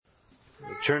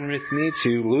Turn with me to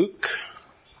Luke.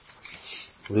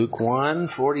 Luke 1,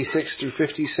 46 through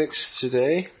 56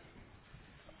 today.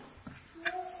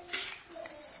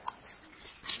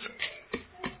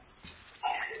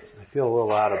 I feel a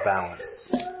little out of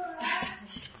balance.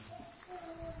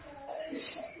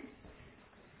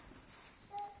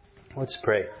 Let's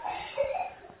pray.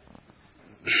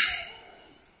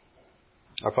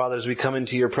 Our Father, as we come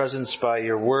into your presence by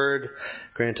your word,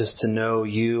 grant us to know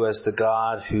you as the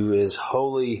God who is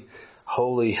holy,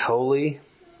 holy, holy.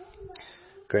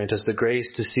 Grant us the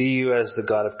grace to see you as the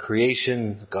God of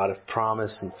creation, the God of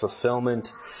promise and fulfillment,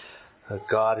 a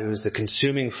God who is the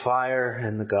consuming fire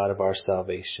and the God of our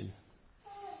salvation.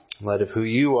 In light of who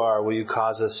you are, will you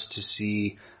cause us to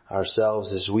see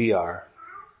ourselves as we are?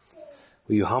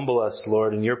 Will you humble us,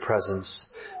 Lord, in your presence,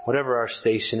 whatever our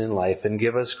station in life, and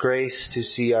give us grace to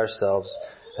see ourselves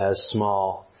as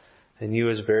small and you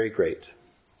as very great.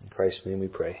 In Christ's name we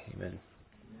pray. Amen.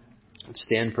 Let's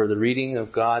stand for the reading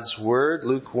of God's Word,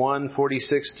 Luke 1,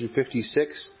 46 through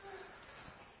 56.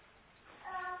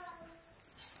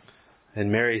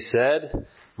 And Mary said,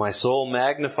 "My soul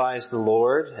magnifies the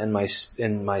Lord, and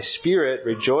my spirit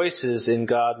rejoices in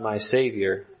God my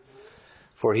Savior.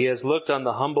 For he has looked on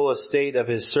the humble estate of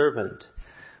his servant.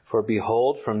 For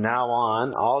behold, from now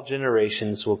on, all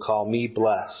generations will call me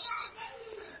blessed.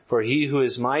 For he who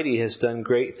is mighty has done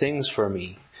great things for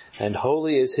me, and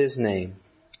holy is his name.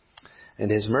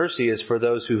 And his mercy is for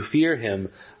those who fear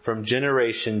him from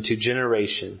generation to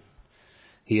generation.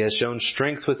 He has shown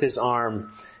strength with his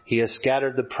arm. He has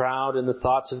scattered the proud in the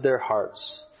thoughts of their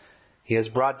hearts. He has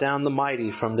brought down the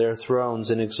mighty from their thrones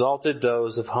and exalted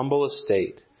those of humble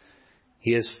estate.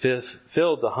 He has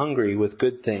filled the hungry with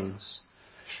good things,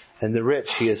 and the rich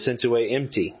he has sent away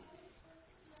empty.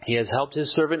 He has helped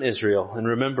his servant Israel in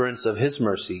remembrance of his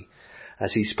mercy,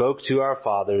 as he spoke to our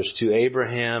fathers, to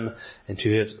Abraham, and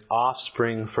to his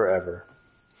offspring forever."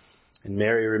 And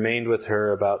Mary remained with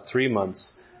her about 3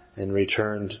 months and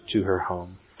returned to her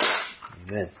home.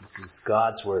 Amen. This is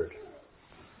God's Word.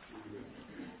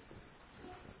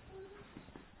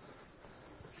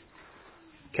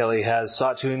 Kelly has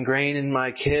sought to ingrain in my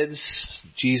kids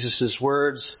Jesus'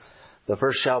 words, "The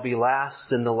first shall be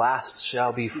last and the last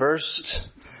shall be first."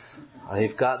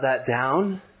 They've got that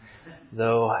down,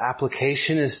 though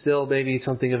application is still maybe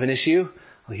something of an issue.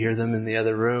 I'll hear them in the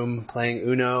other room playing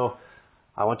Uno.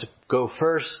 "I want to go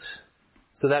first,"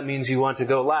 so that means you want to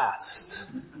go last.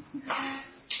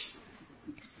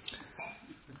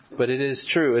 But it is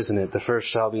true, isn't it? The first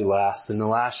shall be last and the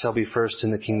last shall be first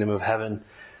in the kingdom of heaven.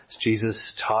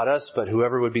 Jesus taught us, "But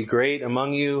whoever would be great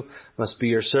among you must be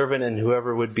your servant, and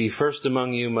whoever would be first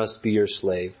among you must be your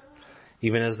slave.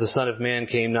 Even as the Son of Man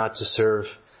came not to serve,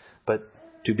 but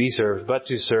to be served, but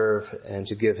to serve, and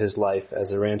to give his life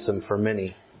as a ransom for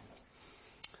many."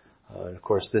 Of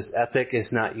course, this ethic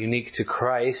is not unique to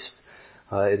Christ.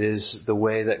 It is the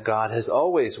way that God has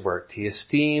always worked. He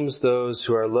esteems those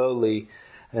who are lowly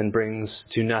and brings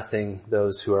to nothing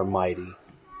those who are mighty.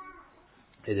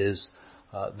 It is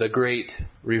the great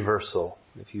reversal,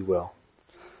 if you will.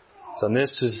 So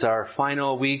this is our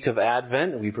final week of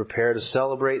Advent. We prepare to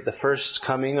celebrate the first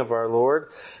coming of our Lord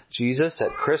Jesus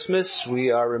at Christmas.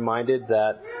 We are reminded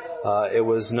that it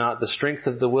was not the strength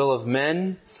of the will of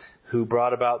men who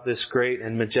brought about this great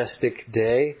and majestic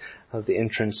day of the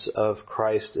entrance of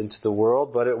Christ into the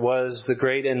world, but it was the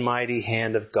great and mighty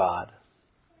hand of God.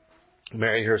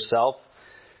 Mary herself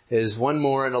is one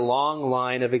more in a long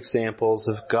line of examples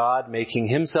of God making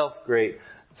himself great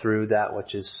through that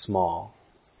which is small.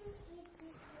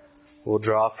 We'll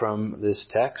draw from this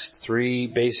text 3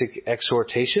 basic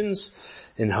exhortations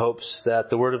in hopes that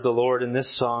the word of the Lord in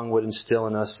this song would instill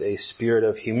in us a spirit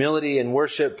of humility and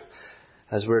worship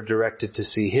as we're directed to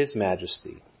see his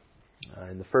majesty.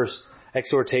 And the first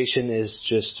exhortation is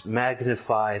just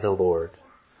magnify the Lord.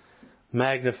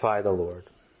 Magnify the Lord.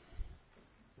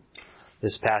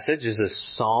 This passage is a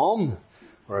psalm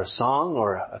or a song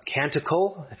or a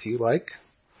canticle, if you like.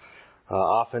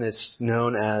 Often it's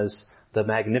known as the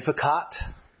Magnificat,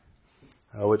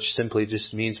 which simply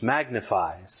just means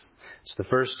magnifies. It's the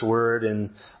first word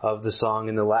of the song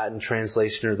in the Latin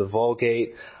translation or the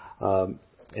Vulgate. And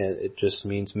it just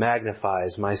means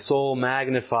magnifies. My soul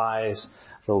magnifies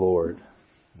the Lord.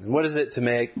 And what is it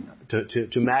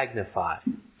to magnify?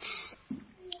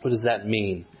 What does that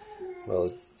mean?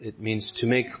 Well, it means to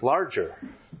make larger.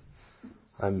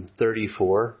 I'm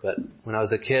 34, but when I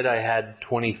was a kid, I had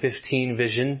 2015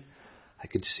 vision. I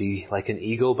could see like an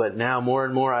eagle, but now more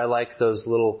and more I like those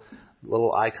little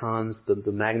icons,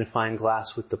 the magnifying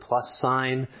glass with the plus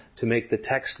sign to make the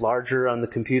text larger on the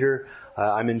computer.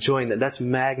 I'm enjoying that. That's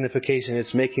magnification.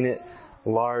 It's making it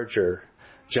larger.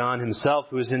 John himself,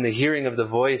 who was in the hearing of the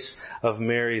voice of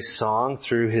Mary's song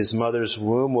through his mother's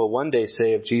womb, will one day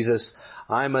say of Jesus,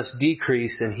 I must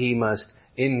decrease and he must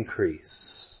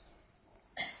increase.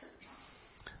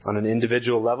 On an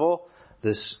individual level,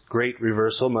 this great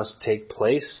reversal must take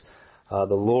place. The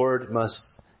Lord must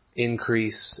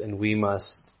increase and we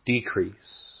must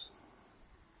decrease.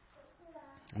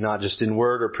 Not just in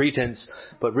word or pretense,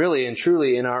 but really and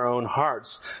truly in our own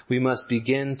hearts. We must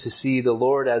begin to see the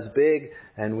Lord as big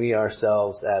and we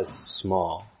ourselves as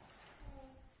small.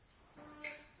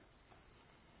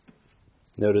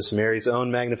 Notice Mary's own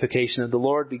magnification of the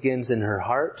Lord begins in her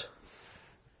heart.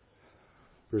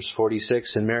 Verse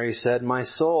 46, and Mary said, my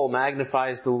soul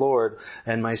magnifies the Lord,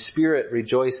 and my spirit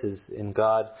rejoices in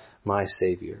God my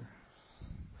Savior.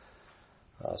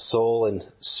 Soul and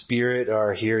spirit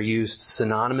are here used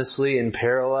synonymously in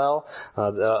parallel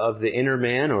of the inner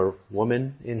man or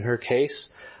woman in her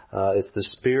case. It's the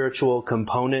spiritual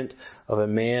component of a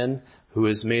man who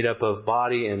is made up of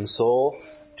body and soul.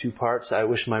 Two parts. I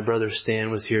wish my brother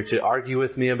Stan was here to argue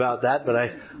with me about that, but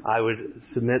I would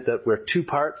submit that we're two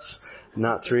parts,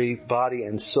 not three, body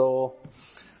and soul.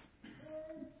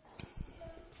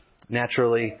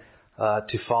 Naturally,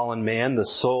 to fallen man, the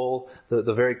soul,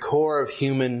 the very core of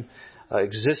human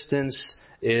existence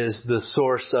is the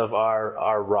source of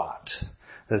our rot.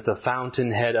 It's the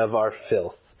fountainhead of our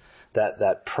filth.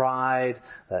 That pride,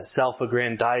 that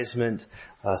self-aggrandizement,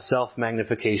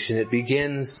 self-magnification, it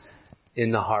begins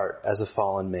in the heart as a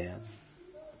fallen man.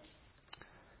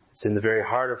 It's in the very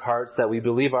heart of hearts that we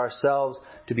believe ourselves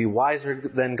to be wiser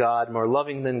than God, more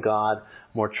loving than God,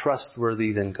 more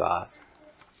trustworthy than God.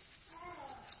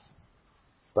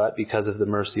 But because of the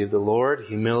mercy of the Lord,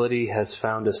 humility has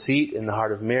found a seat in the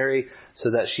heart of Mary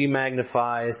so that she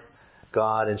magnifies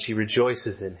God and she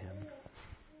rejoices in Him.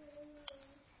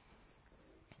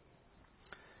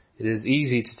 It is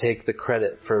easy to take the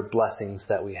credit for blessings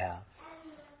that we have.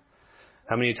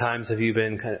 How many times have you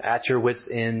been kind of at your wit's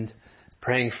end,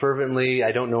 praying fervently,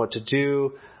 I don't know what to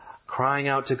do, crying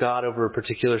out to God over a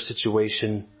particular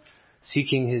situation,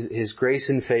 seeking His grace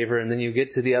and favor, and then you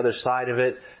get to the other side of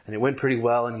it, and it went pretty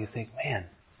well, and you think, man,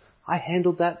 I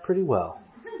handled that pretty well.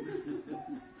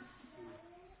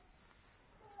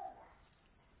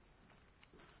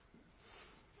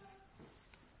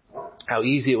 How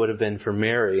easy it would have been for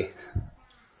Mary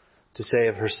to say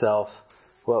of herself,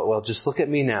 well, just look at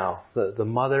me now, the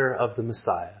mother of the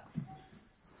Messiah.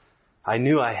 I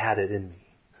knew I had it in me.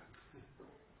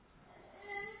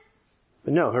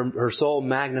 But no, her soul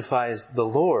magnifies the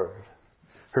Lord.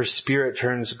 Her spirit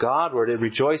turns Godward. It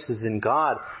rejoices in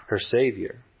God, her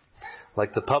Savior.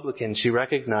 Like the publican, she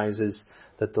recognizes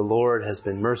that the Lord has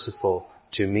been merciful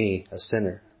to me, a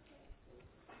sinner.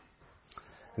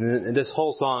 And this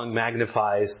whole song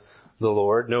magnifies the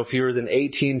Lord. No fewer than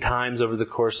 18 times over the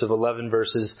course of 11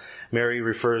 verses, Mary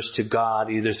refers to God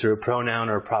either through a pronoun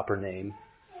or a proper name.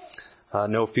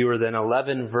 No fewer than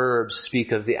 11 verbs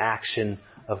speak of the action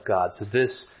of God. So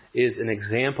this is an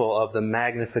example of the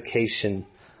magnification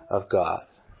of God.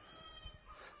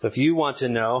 But if you want to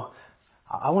know,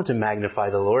 I want to magnify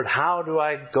the Lord, how do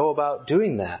I go about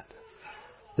doing that?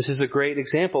 This is a great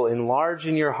example. Enlarge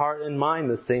in your heart and mind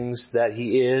the things that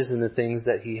He is and the things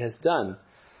that He has done.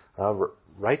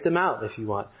 Write them out if you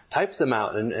want. Type them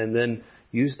out and then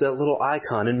use that little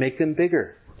icon and make them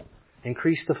bigger.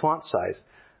 Increase the font size.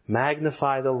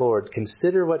 Magnify the Lord.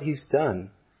 Consider what He's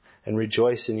done and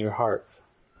rejoice in your heart.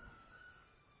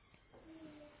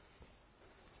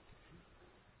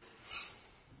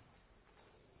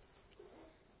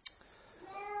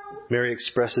 Mary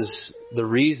expresses the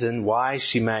reason why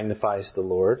she magnifies the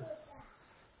Lord.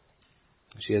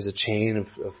 She has a chain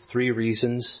of 3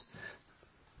 reasons.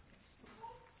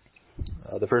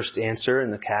 The first answer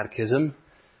in the Catechism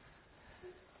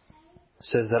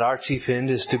says that our chief end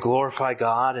is to glorify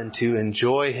God and to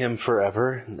enjoy Him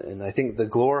forever. And I think the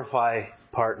glorify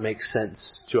part makes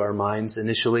sense to our minds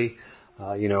initially.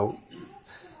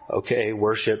 Okay,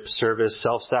 worship, service,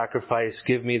 self-sacrifice,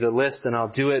 give me the list and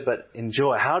I'll do it. But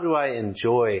enjoy. How do I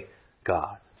enjoy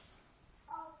God?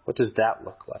 What does that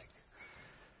look like?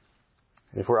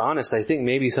 And if we're honest, I think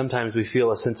maybe sometimes we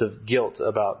feel a sense of guilt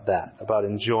about that, about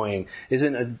enjoying.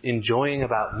 Isn't enjoying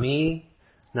about me,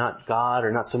 not God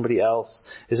or not somebody else?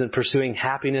 Isn't pursuing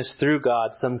happiness through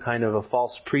God some kind of a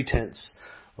false pretense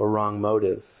or wrong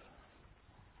motive?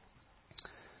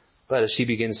 But as she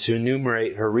begins to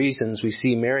enumerate her reasons, we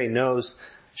see Mary knows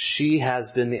she has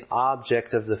been the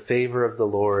object of the favor of the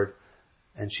Lord,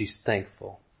 and she's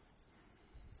thankful.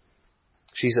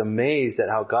 She's amazed at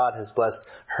how God has blessed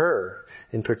her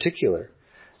in particular.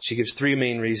 She gives three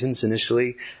main reasons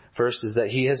initially. First is that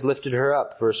he has lifted her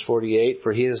up, verse 48,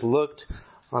 for he has looked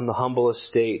on the humble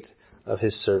estate of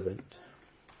his servant.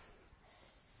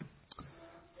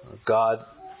 God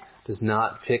does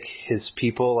not pick his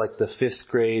people like the fifth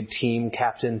grade team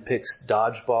captain picks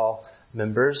dodgeball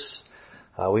members.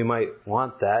 We might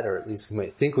want that, or at least we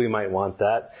might think we might want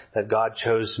that God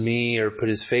chose me or put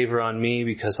his favor on me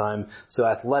because I'm so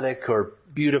athletic or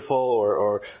beautiful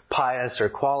or pious or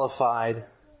qualified.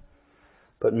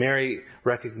 But Mary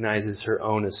recognizes her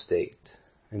own estate,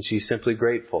 and she's simply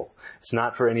grateful. It's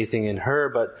not for anything in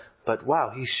her, but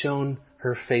wow, he's shown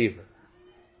her favor.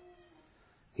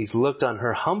 He's looked on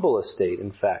her humble estate,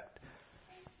 in fact,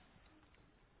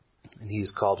 and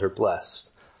he's called her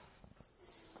blessed.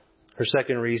 Her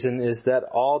second reason is that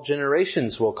all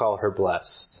generations will call her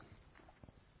blessed.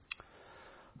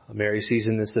 Mary sees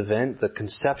in this event the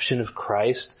conception of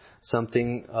Christ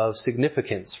something of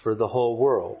significance for the whole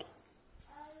world.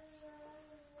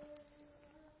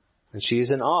 And she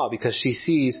is in awe because she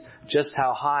sees just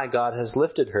how high God has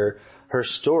lifted her. Her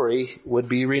story would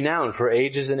be renowned for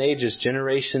ages and ages.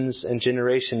 Generations and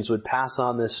generations would pass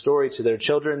on this story to their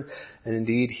children. And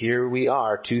indeed, here we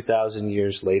are 2,000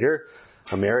 years later.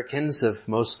 Americans of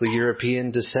mostly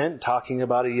European descent talking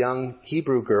about a young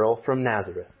Hebrew girl from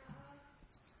Nazareth.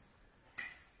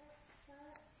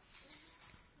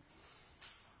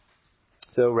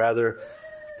 So rather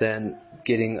than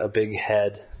getting a big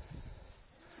head,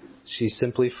 she's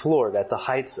simply floored at the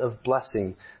heights of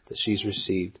blessing that she's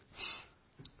received.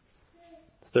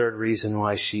 The third reason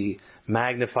why she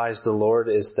magnifies the Lord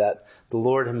is that the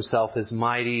Lord himself is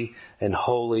mighty and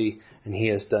holy, and he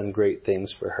has done great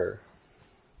things for her.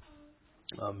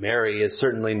 Mary is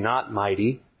certainly not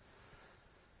mighty.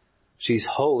 She's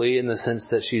holy in the sense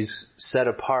that she's set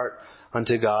apart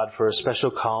unto God for a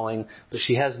special calling, but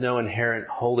she has no inherent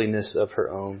holiness of her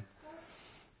own.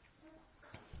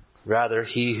 Rather,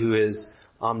 he who is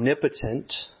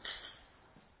omnipotent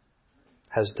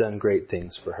has done great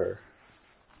things for her.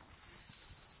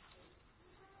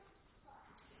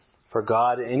 For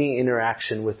God, any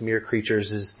interaction with mere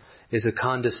creatures is a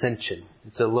condescension.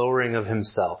 It's a lowering of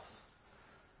himself.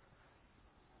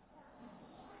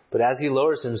 But as he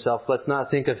lowers himself, let's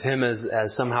not think of him as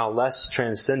somehow less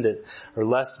transcendent or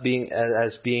less being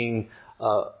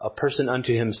a person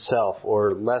unto himself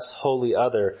or less holy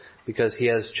other because he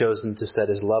has chosen to set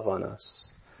his love on us.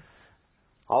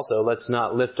 Also, let's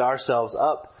not lift ourselves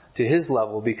up to his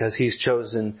level because he's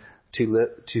chosen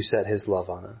to set his love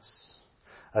on us.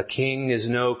 A king is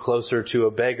no closer to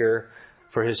a beggar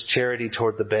for his charity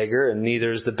toward the beggar, and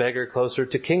neither is the beggar closer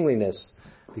to kingliness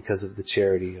because of the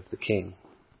charity of the king.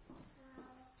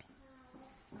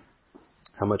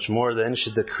 How much more then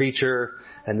should the creature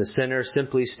and the sinner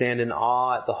simply stand in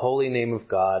awe at the holy name of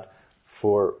God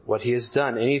for what he has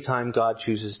done anytime God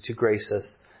chooses to grace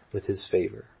us with his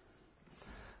favor.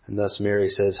 And thus Mary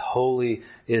says, holy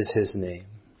is his name.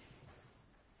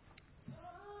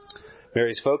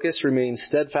 Mary's focus remains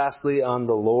steadfastly on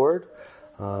the Lord,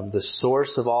 the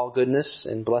source of all goodness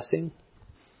and blessing.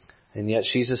 And yet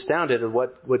she's astounded at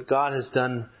what God has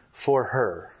done for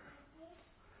her.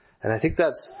 And I think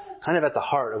that's kind of at the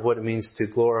heart of what it means to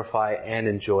glorify and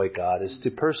enjoy God, is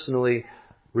to personally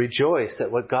rejoice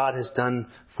at what God has done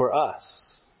for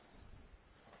us.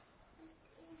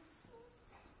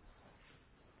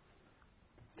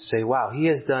 To say, wow, he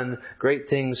has done great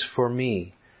things for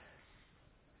me.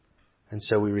 And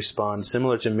so we respond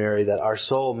similar to Mary, that our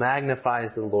soul magnifies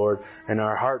the Lord and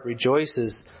our heart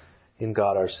rejoices in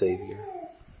God our Savior.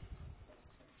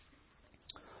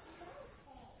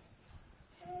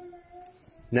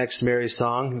 Next, Mary's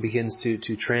song begins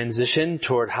to transition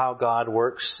toward how God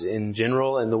works in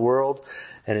general in the world.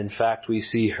 And in fact, we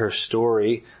see her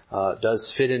story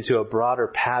does fit into a broader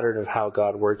pattern of how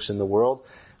God works in the world,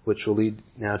 which will lead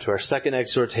now to our second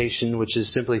exhortation, which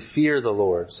is simply fear the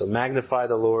Lord. So magnify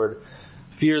the Lord,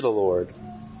 fear the Lord.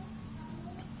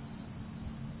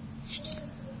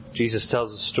 Jesus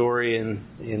tells a story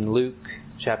in Luke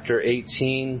chapter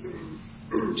 18.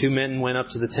 Two men went up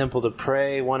to the temple to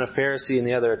pray, one a Pharisee and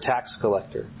the other a tax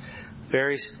collector. The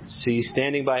Pharisee,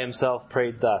 standing by himself,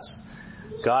 prayed thus: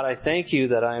 God, I thank you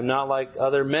that I am not like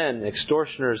other men,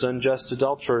 extortioners, unjust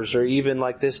adulterers, or even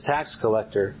like this tax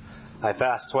collector. I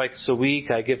fast twice a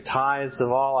week, I give tithes of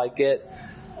all I get.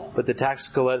 But the tax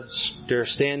collector,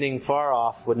 standing far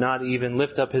off, would not even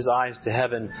lift up his eyes to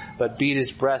heaven, but beat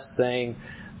his breast, saying,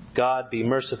 God, be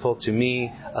merciful to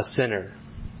me, a sinner.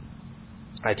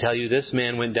 I tell you, this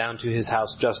man went down to his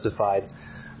house justified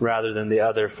rather than the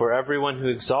other. For everyone who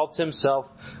exalts himself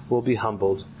will be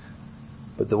humbled,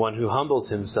 but the one who humbles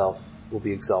himself will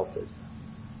be exalted.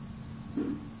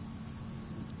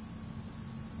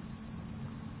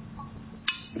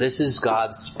 This is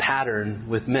God's pattern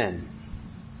with men.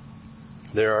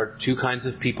 There are two kinds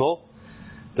of people.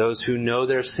 Those who know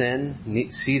their sin,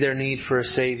 see their need for a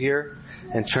Savior,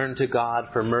 and turn to God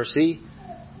for mercy.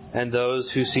 And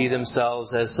those who see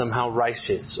themselves as somehow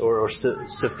righteous or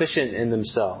sufficient in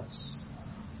themselves.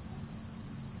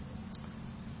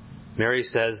 Mary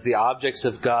says the objects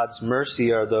of God's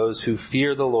mercy are those who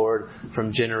fear the Lord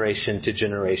from generation to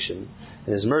generation.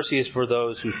 And His mercy is for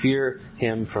those who fear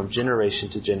Him from generation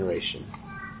to generation.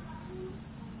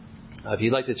 If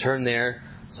you'd like to turn there,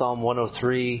 Psalm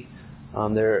 103,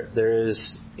 there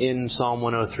is in Psalm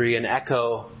 103 an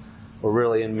echo, or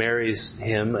really in Mary's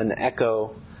hymn, an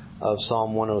echo of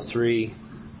Psalm 103.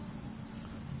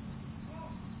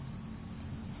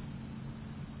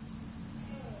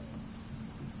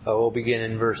 We'll begin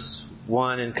in verse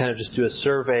 1 and kind of just do a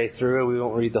survey through it. We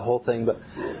won't read the whole thing, but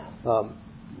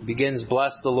begins,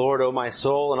 "Bless the Lord, O my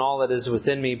soul, and all that is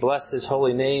within me. Bless His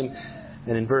holy name."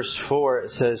 And in verse 4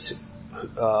 it says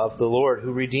of the Lord,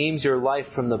 who redeems your life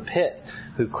from the pit,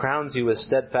 who crowns you with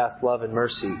steadfast love and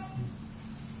mercy.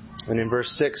 And in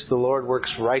verse 6, the Lord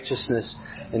works righteousness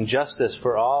and justice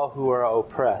for all who are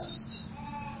oppressed.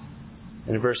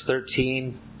 And in verse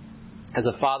 13, as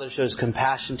a father shows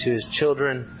compassion to his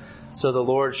children, so the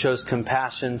Lord shows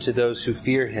compassion to those who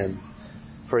fear Him.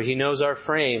 For He knows our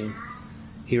frame.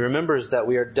 He remembers that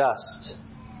we are dust.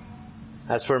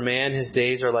 As for man, his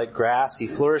days are like grass. He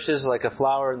flourishes like a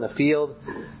flower in the field.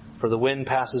 For the wind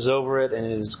passes over it, and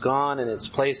it is gone, and its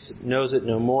place knows it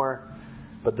no more.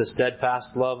 But the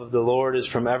steadfast love of the Lord is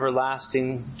from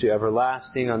everlasting to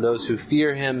everlasting on those who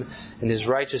fear Him, and His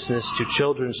righteousness to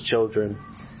children's children,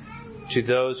 to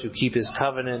those who keep His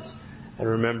covenant and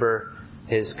remember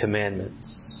His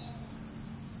commandments.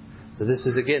 So this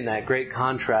is again that great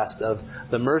contrast of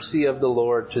the mercy of the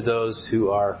Lord to those who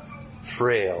are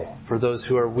frail, for those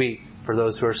who are weak, for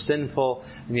those who are sinful,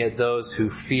 and yet those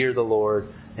who fear the Lord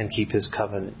and keep His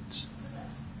covenant.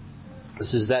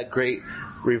 This is that great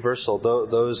reversal.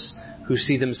 Those who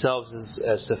see themselves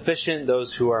as sufficient,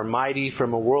 those who are mighty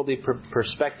from a worldly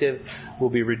perspective, will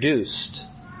be reduced.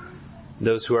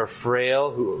 Those who are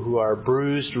frail, who are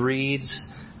bruised reeds,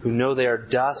 who know they are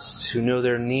dust, who know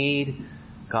their need,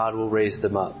 God will raise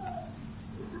them up.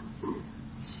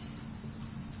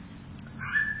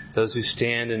 Those who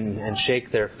stand and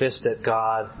shake their fist at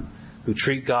God, who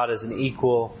treat God as an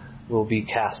equal, will be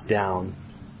cast down.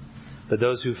 But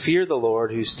those who fear the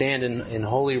Lord, who stand in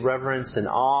holy reverence and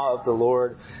awe of the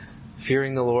Lord,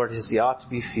 fearing the Lord as He ought to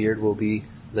be feared, will be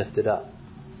lifted up.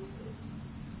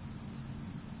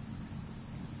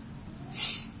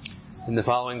 In the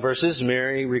following verses,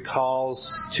 Mary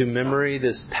recalls to memory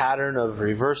this pattern of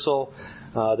reversal.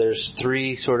 There's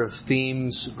three sort of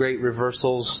themes, great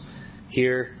reversals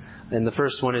here. And the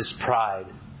first one is pride.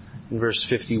 In verse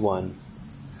 51,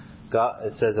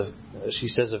 she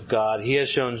says of God, He has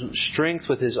shown strength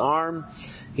with His arm.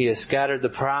 He has scattered the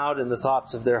proud in the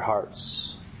thoughts of their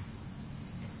hearts.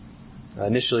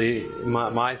 Initially, my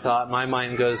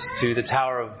mind goes to the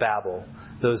Tower of Babel.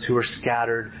 Those who were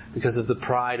scattered because of the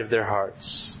pride of their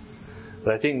hearts.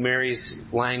 But I think Mary's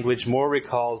language more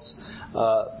recalls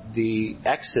the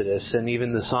Exodus and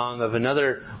even the song of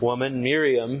another woman,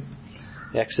 Miriam.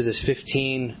 Exodus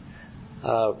 15,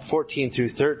 14 through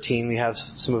 13, we have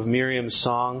some of Miriam's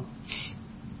song.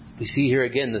 We see here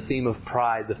again the theme of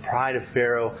pride, the pride of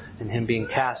Pharaoh and him being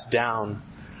cast down.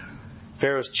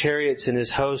 Pharaoh's chariots and his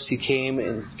host, he came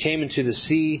into the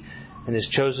sea, and his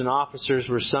chosen officers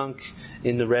were sunk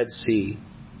in the Red Sea.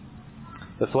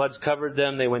 The floods covered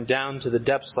them, they went down to the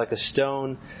depths like a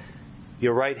stone.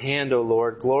 Your right hand, O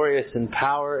Lord, glorious in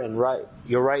power, and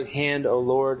your right hand, O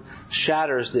Lord,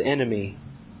 shatters the enemy.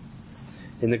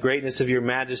 In the greatness of your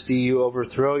majesty, you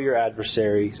overthrow your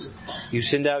adversaries. You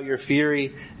send out your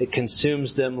fury, it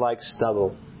consumes them like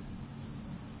stubble.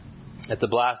 At the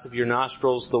blast of your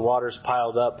nostrils, the waters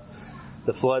piled up.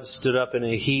 The floods stood up in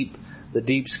a heap. The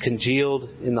deeps congealed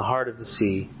in the heart of the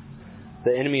sea.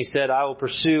 The enemy said, I will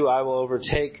pursue, I will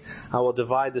overtake, I will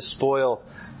divide the spoil.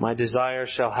 My desire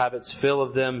shall have its fill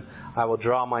of them. I will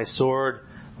draw my sword,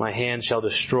 my hand shall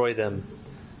destroy them.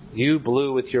 You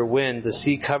blew with your wind, the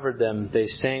sea covered them. They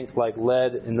sank like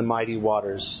lead in the mighty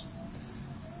waters.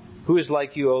 Who is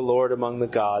like you, O Lord, among the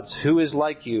gods? Who is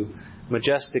like you,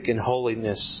 majestic in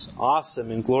holiness,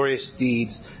 awesome in glorious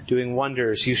deeds, doing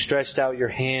wonders? You stretched out your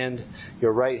hand,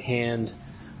 your right hand,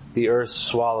 the earth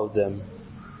swallowed them.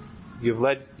 You have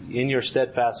led in your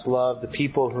steadfast love the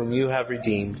people whom you have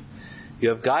redeemed. You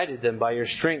have guided them by your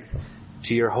strength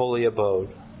to your holy abode.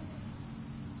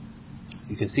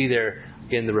 You can see there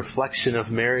Again, the reflection of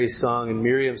Mary's song and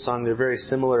Miriam's song, they're very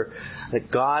similar.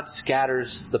 That God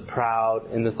scatters the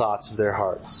proud in the thoughts of their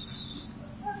hearts.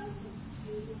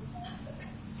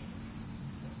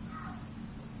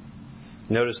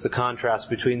 Notice the contrast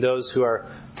between those who are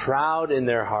proud in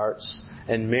their hearts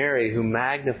and Mary, who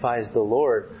magnifies the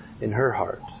Lord in her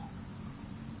heart.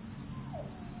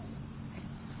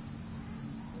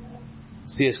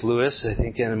 C.S. Lewis, I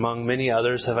think, and among many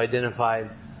others, have identified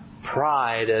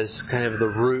pride as kind of the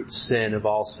root sin of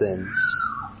all sins.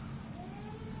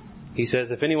 He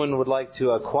says, if anyone would like to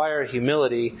acquire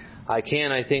humility, I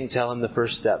think, tell him the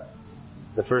first step.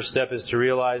 The first step is to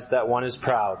realize that one is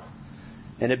proud.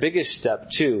 And a biggish step,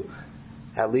 too.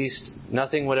 At least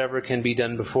nothing whatever can be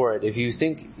done before it. If you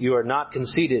think you are not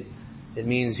conceited, it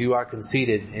means you are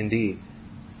conceited indeed.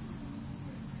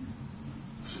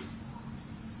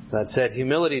 That said,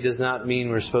 humility does not mean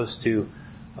we're supposed to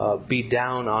be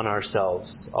down on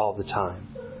ourselves all the time.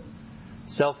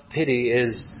 Self-pity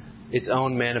is its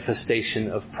own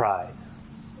manifestation of pride.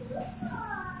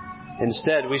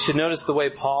 Instead, we should notice the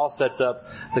way Paul sets up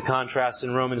the contrast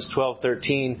in Romans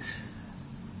 12:13.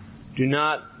 Do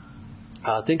not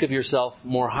think of yourself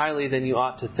more highly than you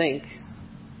ought to think,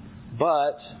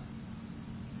 but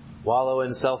wallow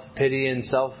in self-pity and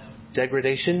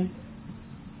self-degradation.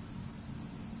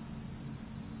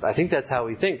 I think that's how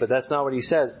we think, but that's not what he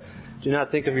says. Do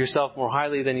not think of yourself more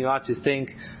highly than you ought to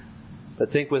think, but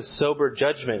think with sober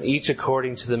judgment, each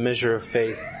according to the measure of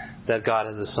faith that God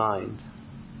has assigned.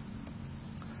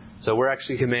 So we're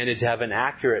actually commanded to have an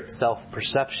accurate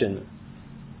self-perception,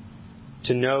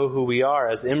 to know who we are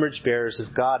as image bearers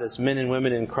of God, as men and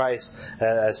women in Christ,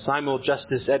 as simul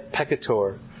justus et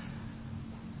peccator,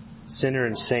 sinner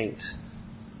and saint.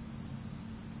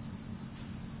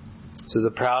 So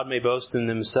the proud may boast in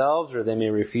themselves, or they may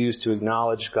refuse to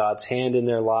acknowledge God's hand in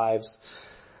their lives,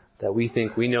 that we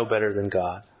think we know better than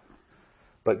God.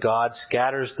 But God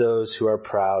scatters those who are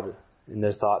proud in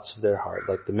their thoughts of their heart.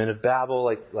 Like the men of Babel,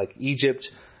 like Egypt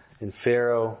and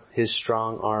Pharaoh, his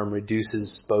strong arm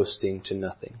reduces boasting to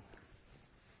nothing.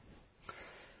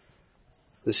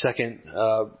 The second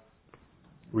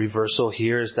reversal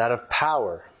here is that of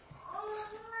power.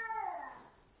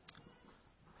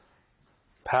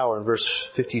 Power in verse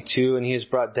 52, and he has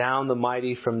brought down the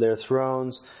mighty from their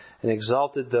thrones and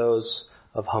exalted those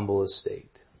of humble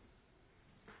estate.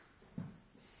 I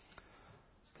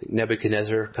think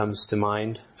Nebuchadnezzar comes to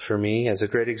mind for me as a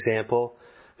great example,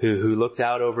 who looked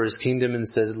out over his kingdom and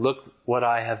says, look what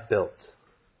I have built.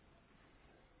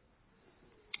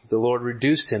 The Lord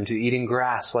reduced him to eating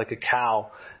grass like a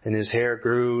cow, and his hair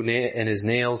grew and his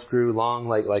nails grew long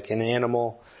like an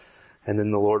animal. And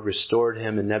then the Lord restored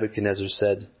him, and Nebuchadnezzar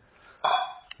said,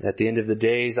 at the end of the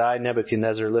days, I,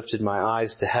 Nebuchadnezzar, lifted my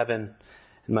eyes to heaven,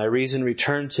 and my reason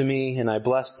returned to me, and I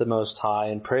blessed the Most High,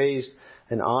 and praised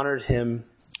and honored him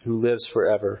who lives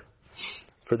forever.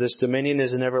 For this dominion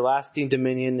is an everlasting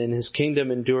dominion, and his kingdom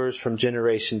endures from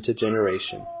generation to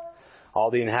generation.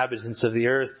 All the inhabitants of the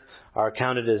earth are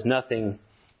counted as nothing,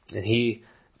 and he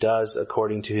does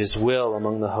according to his will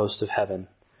among the hosts of heaven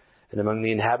and among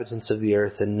the inhabitants of the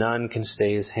earth, and none can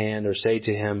stay his hand or say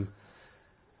to him,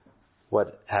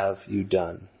 what have you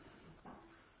done?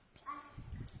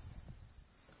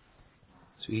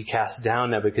 So he cast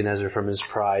down Nebuchadnezzar from his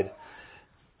pride.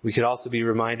 We could also be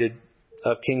reminded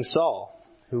of King Saul,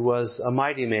 who was a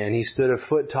mighty man. He stood a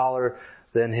foot taller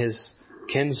than his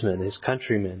kinsmen, his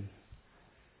countrymen.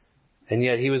 And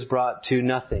yet he was brought to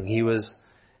nothing. He was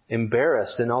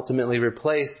embarrassed and ultimately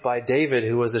replaced by David,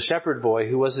 who was a shepherd boy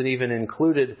who wasn't even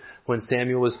included when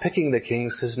Samuel was picking the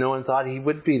kings because no one thought he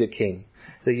would be the king,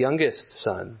 the youngest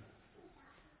son.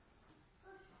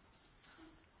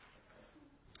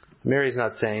 Mary's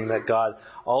not saying that God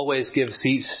always gives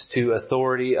seats to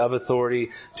authority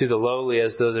to the lowly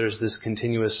as though there's this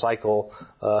continuous cycle.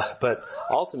 But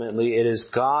ultimately it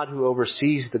is God who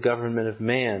oversees the government of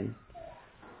man.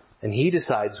 And he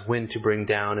decides when to bring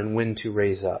down and when to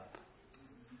raise up.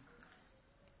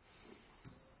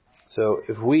 So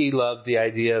if we love the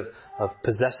idea of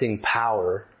possessing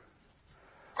power,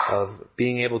 of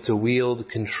being able to wield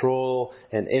control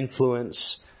and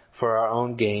influence for our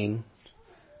own gain,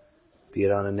 be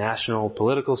it on a national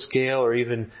political scale or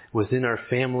even within our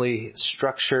family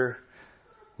structure,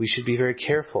 we should be very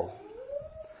careful.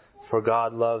 For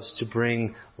God loves to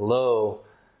bring low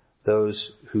those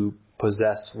who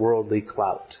possess worldly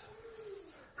clout.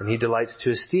 And he delights to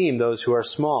esteem those who are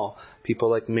small, people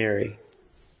like Mary.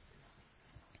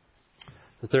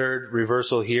 The third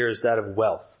reversal here is that of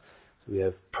wealth. So we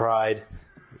have pride,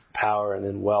 power, and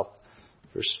then wealth.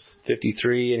 Verse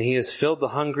 53, and he has filled the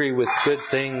hungry with good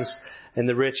things, and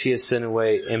the rich he has sent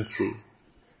away empty.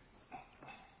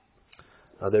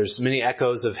 There's many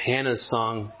echoes of Hannah's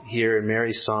song here and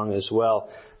Mary's song as well.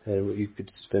 And you could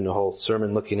spend a whole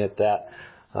sermon looking at that.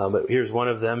 But here's one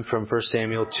of them from 1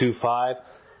 Samuel 2:5.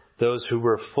 Those who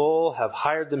were full have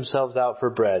hired themselves out for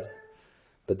bread,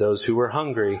 but those who were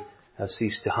hungry have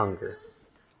ceased to hunger.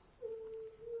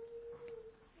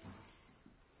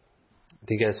 I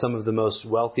think as some of the most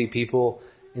wealthy people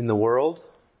in the world,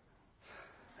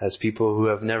 as people who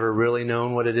have never really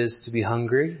known what it is to be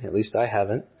hungry, at least I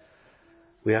haven't,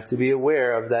 we have to be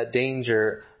aware of that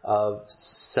danger of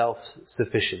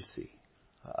self-sufficiency,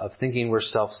 of thinking we're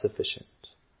self-sufficient.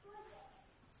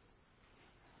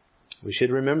 We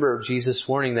should remember Jesus'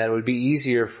 warning that it would be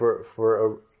easier for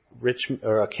a rich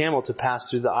or a camel to pass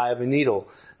through the eye of a needle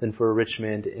than for a rich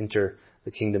man to enter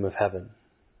the kingdom of heaven.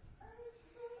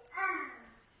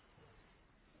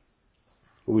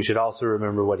 But we should also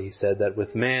remember what he said, that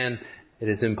with man it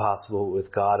is impossible,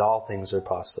 with God all things are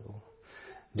possible.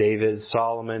 David,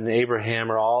 Solomon, Abraham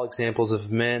are all examples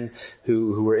of men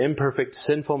who were imperfect,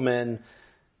 sinful men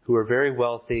who were very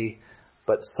wealthy,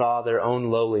 but saw their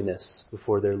own lowliness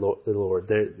before the Lord.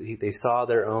 They saw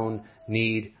their own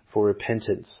need for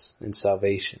repentance and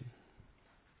salvation.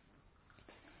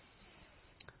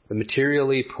 The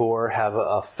materially poor have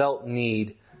a felt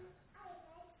need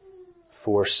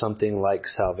for something like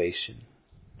salvation.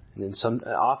 And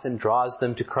often draws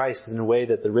them to Christ in a way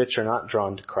that the rich are not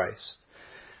drawn to Christ.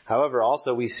 However,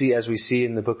 also as we see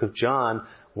in the book of John,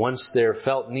 once their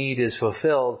felt need is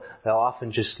fulfilled, they'll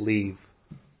often just leave.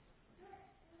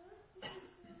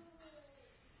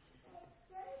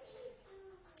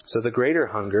 So the greater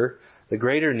hunger, the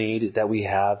greater need that we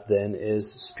have then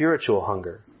is spiritual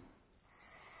hunger.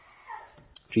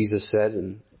 Jesus said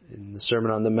in the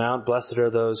Sermon on the Mount, "Blessed are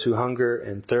those who hunger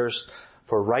and thirst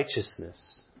for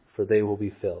righteousness, for they will be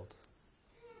filled."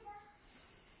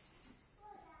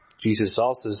 Jesus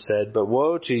also said, "But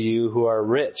woe to you who are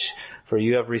rich, for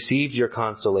you have received your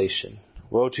consolation.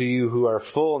 Woe to you who are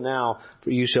full now,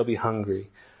 for you shall be hungry.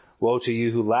 Woe to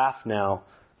you who laugh now,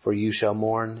 for you shall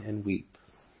mourn and weep."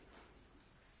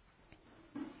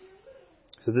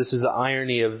 So this is the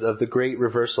irony of the great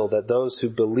reversal, that those who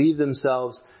believe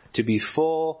themselves to be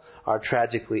full are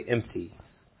tragically empty,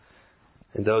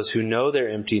 and those who know their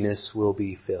emptiness will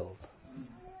be filled.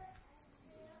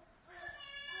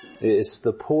 It's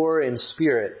the poor in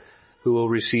spirit who will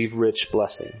receive rich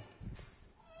blessing.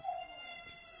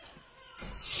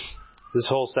 This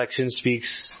whole section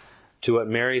speaks to what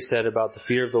Mary said about the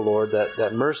fear of the Lord,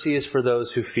 that mercy is for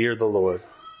those who fear the Lord.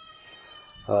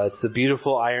 It's the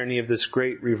beautiful irony of this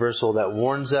great reversal that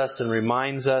warns us and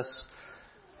reminds us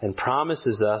and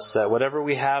promises us that whatever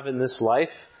we have in this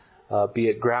life, be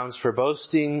it grounds for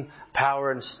boasting,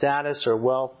 power and status, or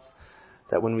wealth,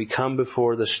 that when we come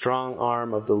before the strong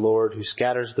arm of the Lord who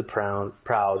scatters the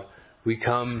proud, we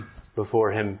come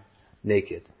before Him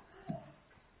naked.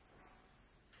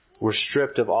 We're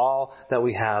stripped of all that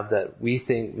we have that we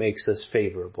think makes us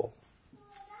favorable.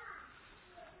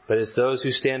 But it's those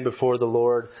who stand before the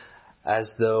Lord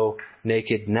as though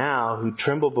naked now, who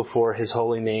tremble before His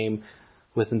holy name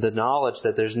with the knowledge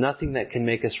that there's nothing that can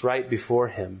make us right before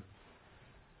Him,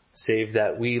 save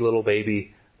that wee little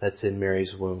baby that's in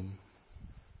Mary's womb.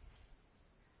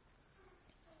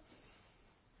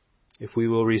 If we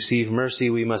will receive mercy,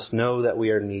 we must know that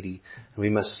we are needy, and we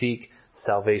must seek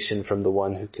salvation from the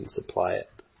one who can supply it.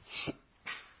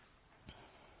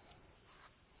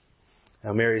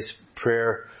 Now, Mary's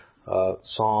prayer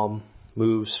psalm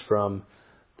moves from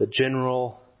the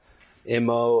general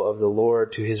MO of the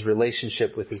Lord to His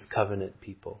relationship with His covenant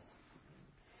people.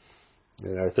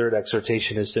 And our third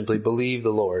exhortation is simply believe the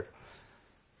Lord.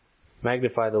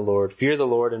 Magnify the Lord, fear the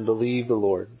Lord, and believe the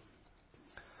Lord.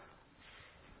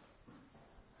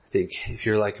 I think if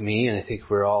you're like me, and I think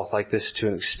we're all like this to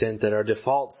an extent, that our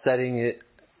default setting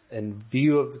and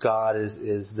view of God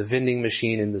is the vending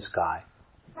machine in the sky.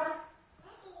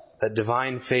 That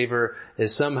divine favor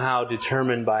is somehow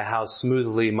determined by how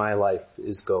smoothly my life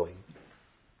is going.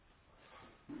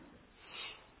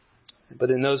 But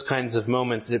in those kinds of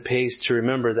moments, it pays to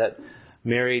remember that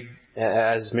Mary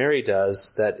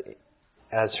does, that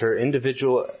as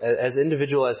individual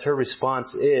as her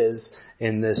response is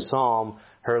in this psalm,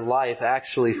 her life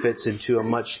actually fits into a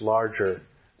much larger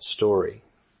story.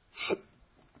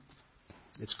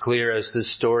 It's clear as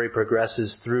this story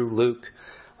progresses through Luke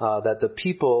that the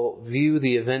people view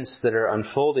the events that are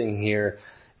unfolding here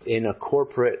in a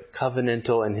corporate,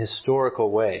 covenantal, and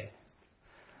historical way.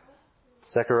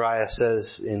 Zechariah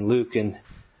says in Luke in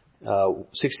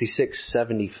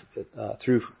 66:70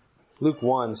 through Luke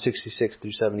 1:66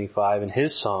 through 75 in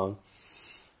his song,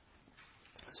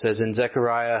 It says in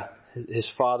Zechariah,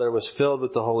 his father was filled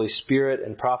with the Holy Spirit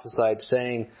and prophesied,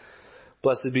 saying,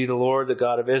 Blessed be the Lord, the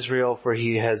God of Israel, for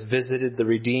he has visited the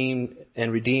redeemed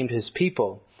and redeemed his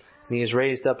people. And he has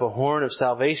raised up a horn of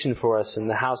salvation for us in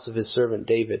the house of his servant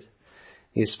David.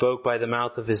 He spoke by the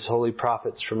mouth of his holy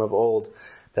prophets from of old,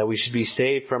 that we should be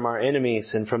saved from our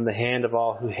enemies and from the hand of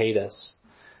all who hate us,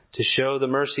 to show the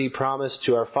mercy promised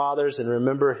to our fathers and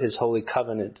remember his holy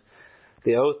covenant,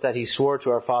 the oath that he swore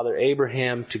to our father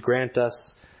Abraham to grant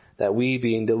us that we,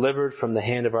 being delivered from the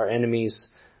hand of our enemies,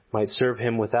 might serve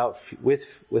him without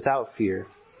fear,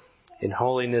 in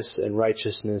holiness and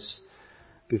righteousness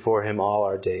before him all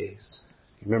our days.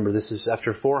 Remember, this is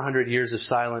after 400 years of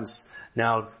silence.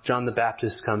 Now John the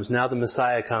Baptist comes. Now the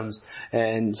Messiah comes.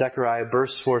 And Zechariah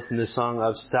bursts forth in this song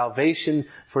of salvation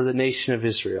for the nation of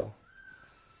Israel.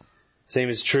 Same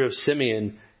is true of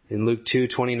Simeon in Luke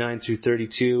 2:29 through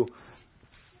 32.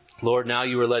 Lord, now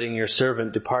you are letting your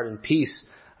servant depart in peace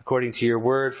according to your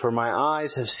word, for my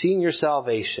eyes have seen your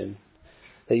salvation,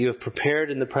 that you have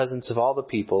prepared in the presence of all the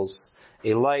peoples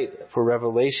a light for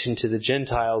revelation to the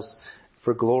Gentiles,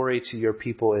 for glory to your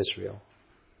people Israel.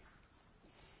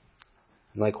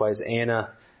 And likewise,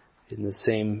 Anna, in the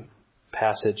same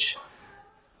passage,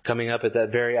 coming up at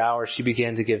that very hour, she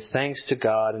began to give thanks to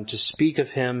God and to speak of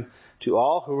him to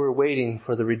all who were waiting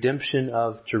for the redemption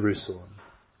of Jerusalem.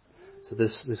 So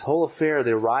this whole affair,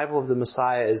 the arrival of the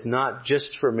Messiah, is not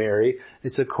just for Mary.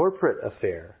 It's a corporate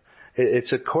affair.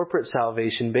 It's a corporate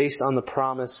salvation based on the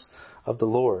promise of the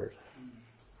Lord.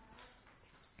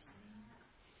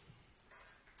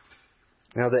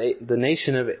 Now, the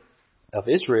nation of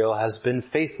Israel has been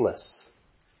faithless.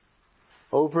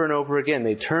 Over and over again,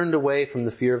 they turned away from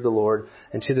the fear of the Lord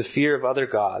and to the fear of other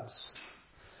gods.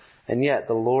 And yet,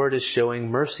 the Lord is showing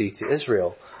mercy to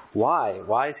Israel. Why?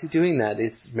 Why is he doing that?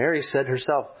 Mary said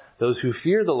herself, those who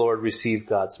fear the Lord receive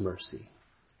God's mercy.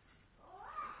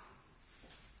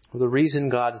 Well, the reason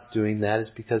God is doing that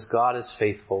is because God is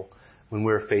faithful when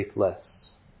we're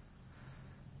faithless.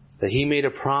 That he made a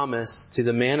promise to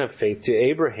the man of faith, to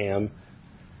Abraham,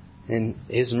 and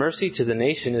his mercy to the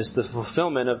nation is the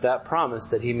fulfillment of that promise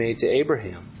that he made to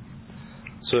Abraham.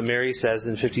 So Mary says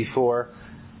in 54,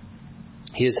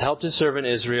 he has helped his servant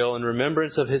Israel in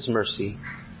remembrance of his mercy,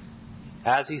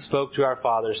 as he spoke to our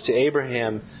fathers, to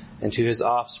Abraham and to his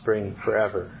offspring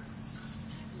forever.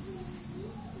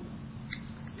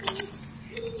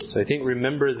 So I think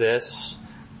remember this,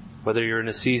 whether you're in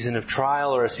a season of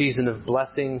trial or a season of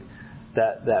blessing,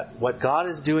 that what God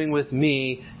is doing with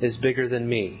me is bigger than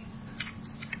me.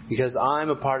 Because I'm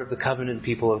a part of the covenant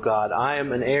people of God. I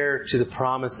am an heir to the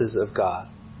promises of God.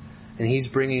 And he's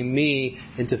bringing me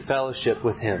into fellowship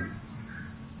with him.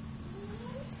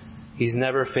 He's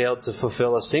never failed to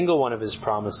fulfill a single one of his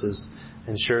promises,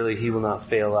 and surely he will not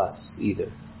fail us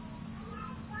either.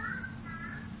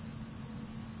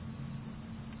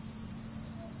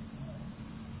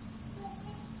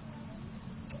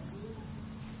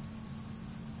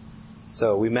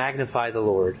 So we magnify the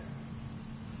Lord,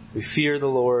 we fear the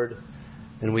Lord,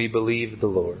 and we believe the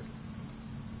Lord.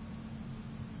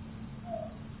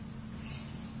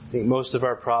 I think most of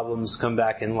our problems come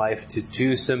back in life to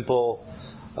two simple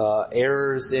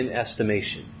errors in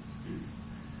estimation.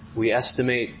 We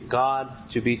estimate God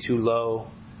to be too low,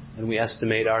 and we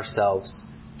estimate ourselves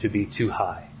to be too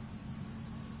high.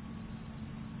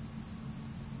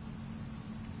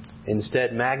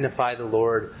 Instead, magnify the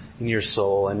Lord in your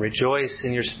soul and rejoice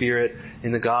in your spirit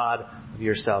in the God of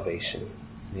your salvation.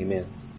 Amen.